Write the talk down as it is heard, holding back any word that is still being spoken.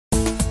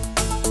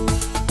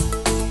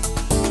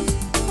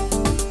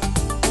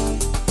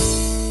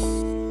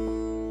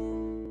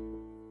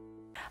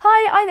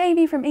I'm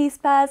Amy from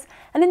eSpares,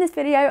 and in this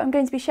video I'm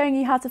going to be showing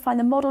you how to find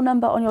the model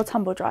number on your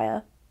tumble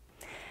dryer.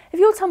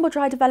 If your tumble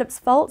dryer develops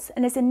faults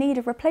and is in need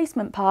of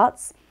replacement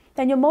parts,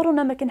 then your model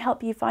number can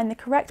help you find the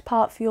correct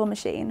part for your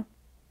machine.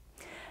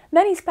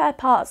 Many spare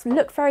parts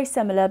look very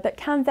similar but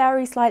can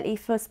vary slightly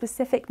for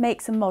specific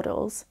makes and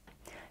models.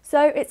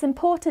 So it's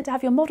important to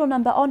have your model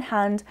number on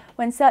hand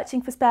when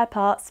searching for spare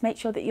parts to make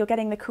sure that you're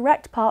getting the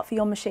correct part for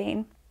your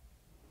machine.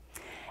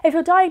 If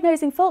you're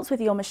diagnosing faults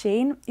with your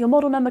machine, your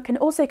model number can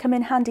also come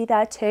in handy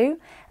there too,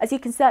 as you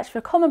can search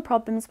for common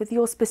problems with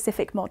your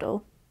specific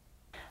model.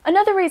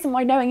 Another reason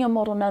why knowing your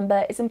model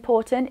number is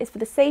important is for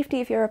the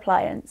safety of your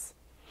appliance.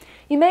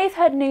 You may have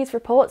heard news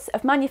reports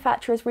of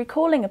manufacturers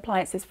recalling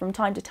appliances from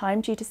time to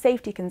time due to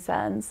safety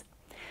concerns.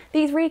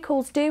 These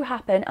recalls do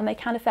happen and they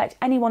can affect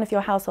any one of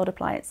your household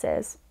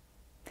appliances.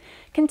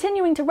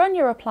 Continuing to run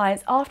your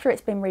appliance after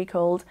it's been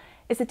recalled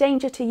is a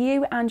danger to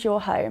you and your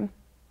home.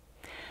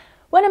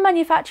 When a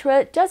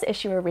manufacturer does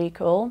issue a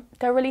recall,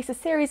 they'll release a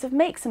series of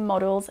makes and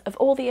models of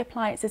all the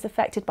appliances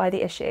affected by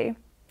the issue.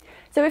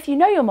 So if you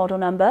know your model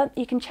number,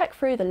 you can check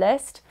through the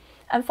list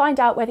and find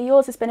out whether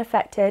yours has been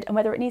affected and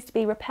whether it needs to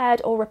be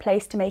repaired or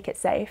replaced to make it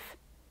safe.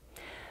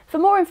 For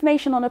more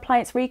information on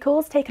appliance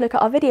recalls, take a look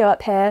at our video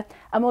up here,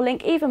 and we'll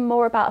link even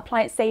more about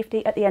appliance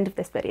safety at the end of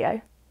this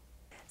video.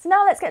 So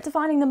now let's get to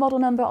finding the model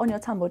number on your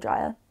tumble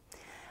dryer.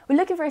 We're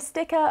looking for a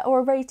sticker or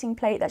a rating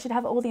plate that should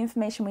have all the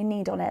information we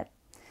need on it.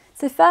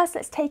 So first,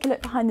 let's take a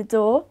look behind the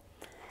door.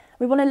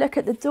 We want to look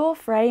at the door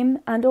frame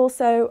and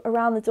also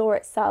around the door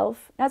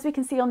itself. As we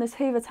can see on this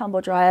Hoover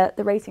tumble dryer,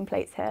 the rating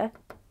plate's here.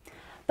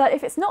 But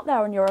if it's not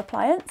there on your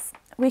appliance,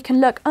 we can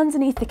look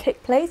underneath the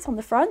kick plate on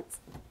the front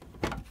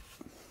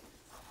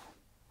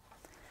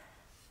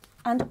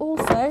and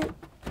also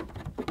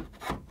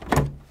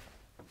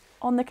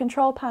on the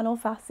control panel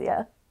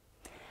fascia.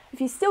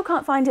 If you still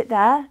can't find it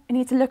there, you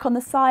need to look on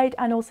the side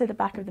and also the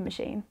back of the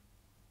machine.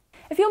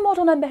 If your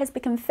model number has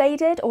become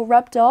faded or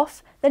rubbed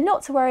off, then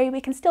not to worry, we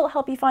can still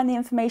help you find the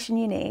information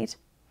you need.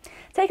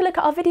 Take a look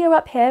at our video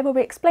up here where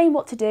we explain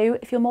what to do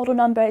if your model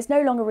number is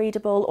no longer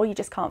readable or you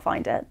just can't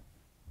find it.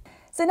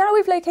 So now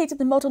we've located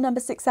the model number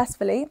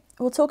successfully,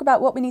 we'll talk about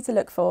what we need to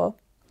look for.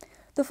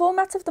 The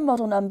format of the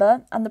model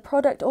number and the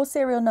product or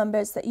serial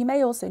numbers that you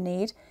may also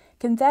need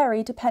can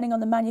vary depending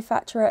on the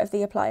manufacturer of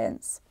the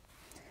appliance.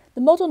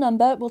 The model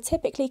number will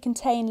typically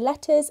contain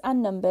letters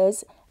and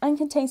numbers and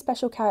contain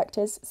special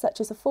characters such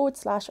as a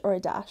 / or a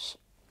dash.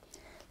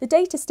 The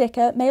data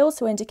sticker may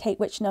also indicate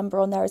which number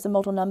on there is a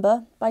model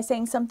number by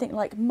saying something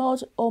like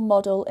mod or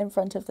model in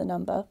front of the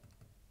number.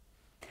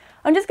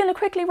 I'm just going to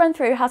quickly run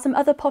through how some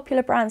other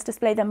popular brands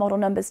display their model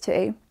numbers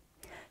too.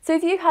 So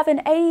if you have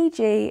an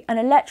AEG, an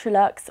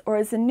Electrolux or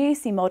a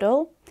Zanussi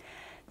model,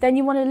 then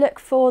you want to look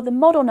for the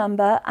model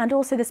number and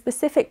also the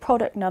specific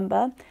product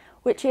number,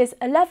 which is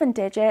 11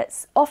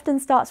 digits, often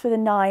starts with a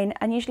 9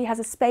 and usually has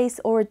a space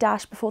or a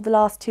dash before the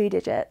last 2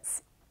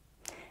 digits.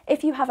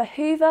 If you have a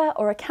Hoover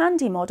or a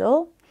Candy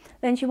model,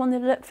 then you want to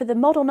look for the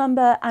model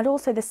number and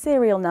also the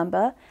serial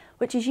number,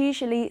 which is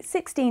usually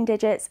 16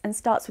 digits and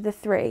starts with a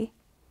 3.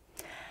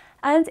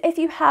 And if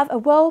you have a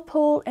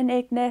Whirlpool, an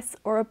Ignis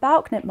or a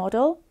Bauknecht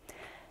model,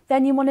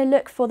 then you want to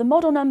look for the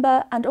model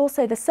number and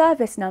also the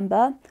service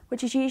number,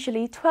 which is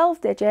usually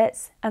 12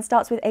 digits and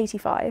starts with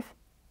 85.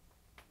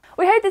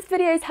 We hope this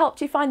video has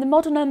helped you find the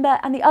model number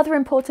and the other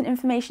important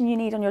information you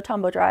need on your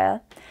tumble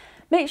dryer.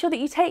 Make sure that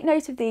you take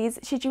note of these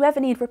should you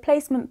ever need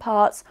replacement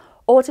parts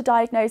or to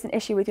diagnose an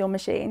issue with your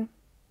machine.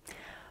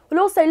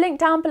 We'll also link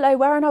down below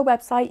where on our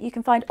website you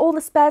can find all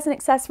the spares and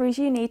accessories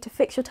you need to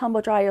fix your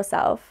tumble dryer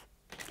yourself.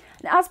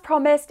 And as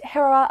promised,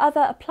 here are our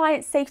other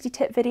appliance safety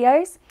tip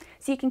videos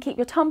so you can keep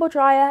your tumble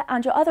dryer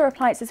and your other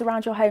appliances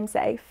around your home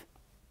safe.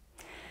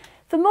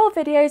 For more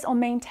videos on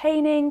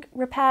maintaining,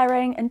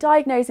 repairing and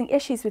diagnosing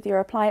issues with your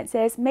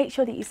appliances, make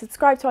sure that you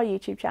subscribe to our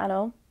YouTube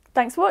channel.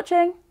 Thanks for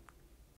watching!